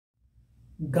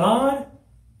God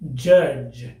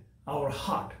judge our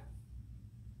heart,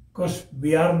 because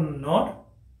we are not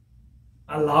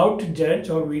allowed to judge,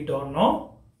 or we don't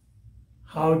know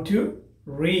how to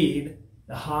read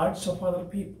the hearts of other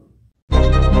people.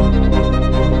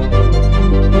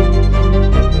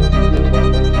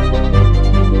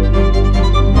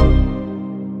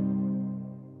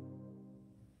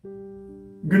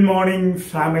 Good morning,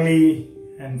 family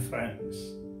and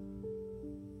friends.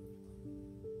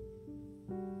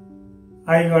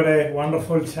 I got a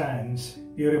wonderful chance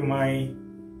during my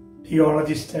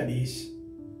theology studies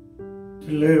to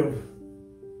live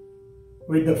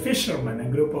with the fishermen, a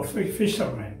group of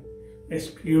fishermen,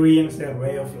 experience their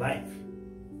way of life.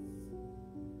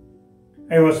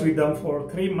 I was with them for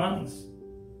 3 months.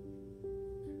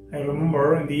 I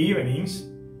remember in the evenings,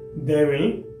 they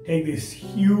will take this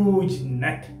huge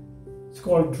net, it's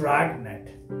called drag net,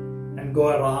 and go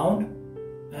around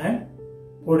and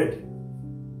put it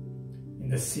in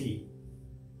the sea.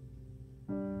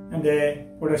 And they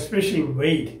put a special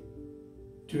weight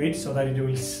to it so that it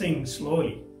will sink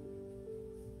slowly.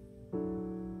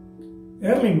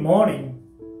 Early morning,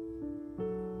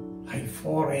 like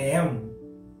 4 a.m.,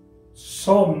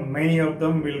 so many of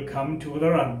them will come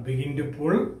together and begin to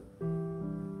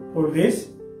pull this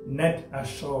net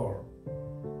ashore.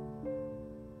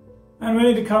 And when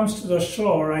it comes to the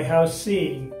shore, I have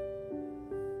seen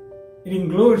it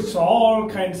includes all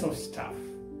kinds of stuff.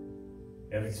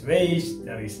 There is waste,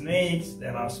 there is snakes,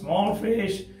 there are small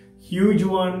fish, huge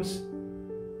ones.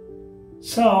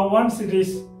 So once it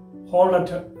is hauled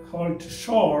to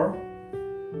shore,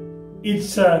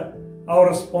 it's our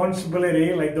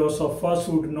responsibility, like those of us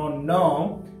who do not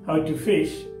know how to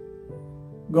fish,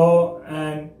 go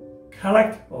and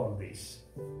collect all this.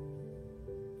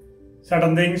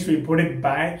 Certain things we put it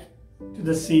back to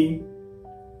the sea,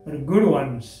 but the good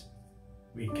ones,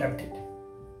 we kept it.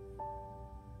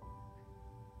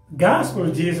 Gospel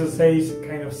of Jesus says a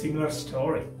kind of similar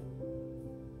story.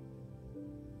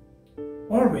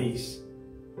 Always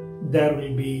there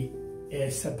will be a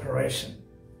separation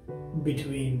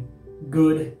between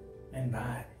good and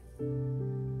bad.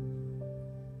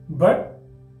 But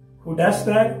who does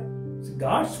that? It's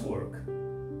God's work.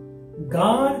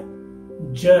 God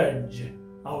judge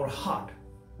our heart,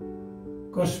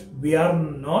 because we are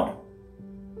not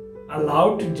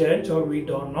allowed to judge, or we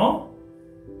don't know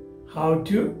how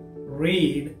to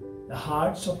read the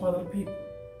hearts of other people.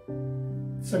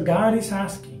 So God is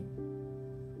asking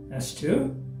us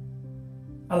to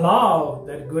allow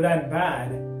that good and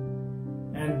bad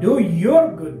and do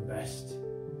your good best,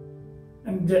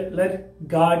 and let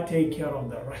God take care of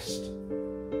the rest.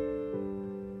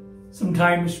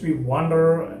 Sometimes we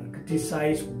wonder and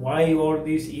criticize why all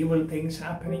these evil things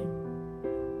happening,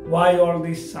 why all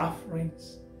these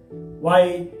sufferings,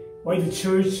 why the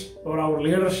church or our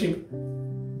leadership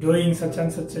doing such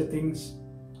and such things,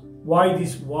 why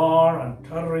this war and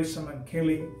terrorism and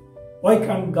killing, why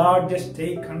can't God just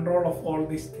take control of all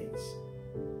these things?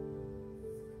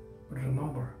 But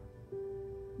remember,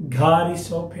 God is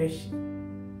so patient.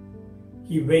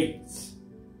 He waits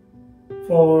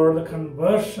for the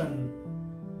conversion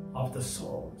of the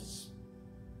souls.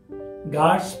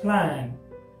 God's plan,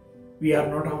 we are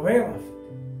not aware of it.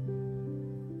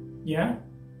 Yeah?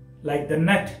 Like the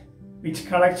net which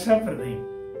collects everything.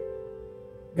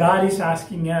 God is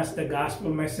asking us, the gospel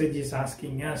message is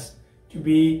asking us to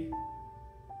be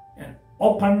an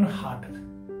open-hearted.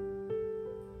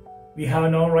 We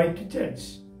have no right to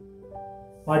judge.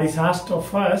 What is asked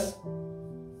of us,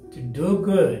 to do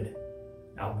good,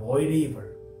 avoid evil,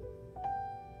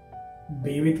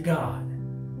 be with God,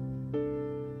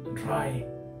 to try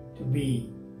to be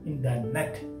in that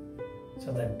net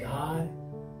so that God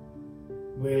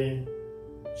will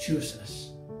choose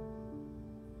us.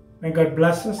 May God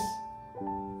bless us.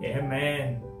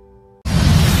 Amen.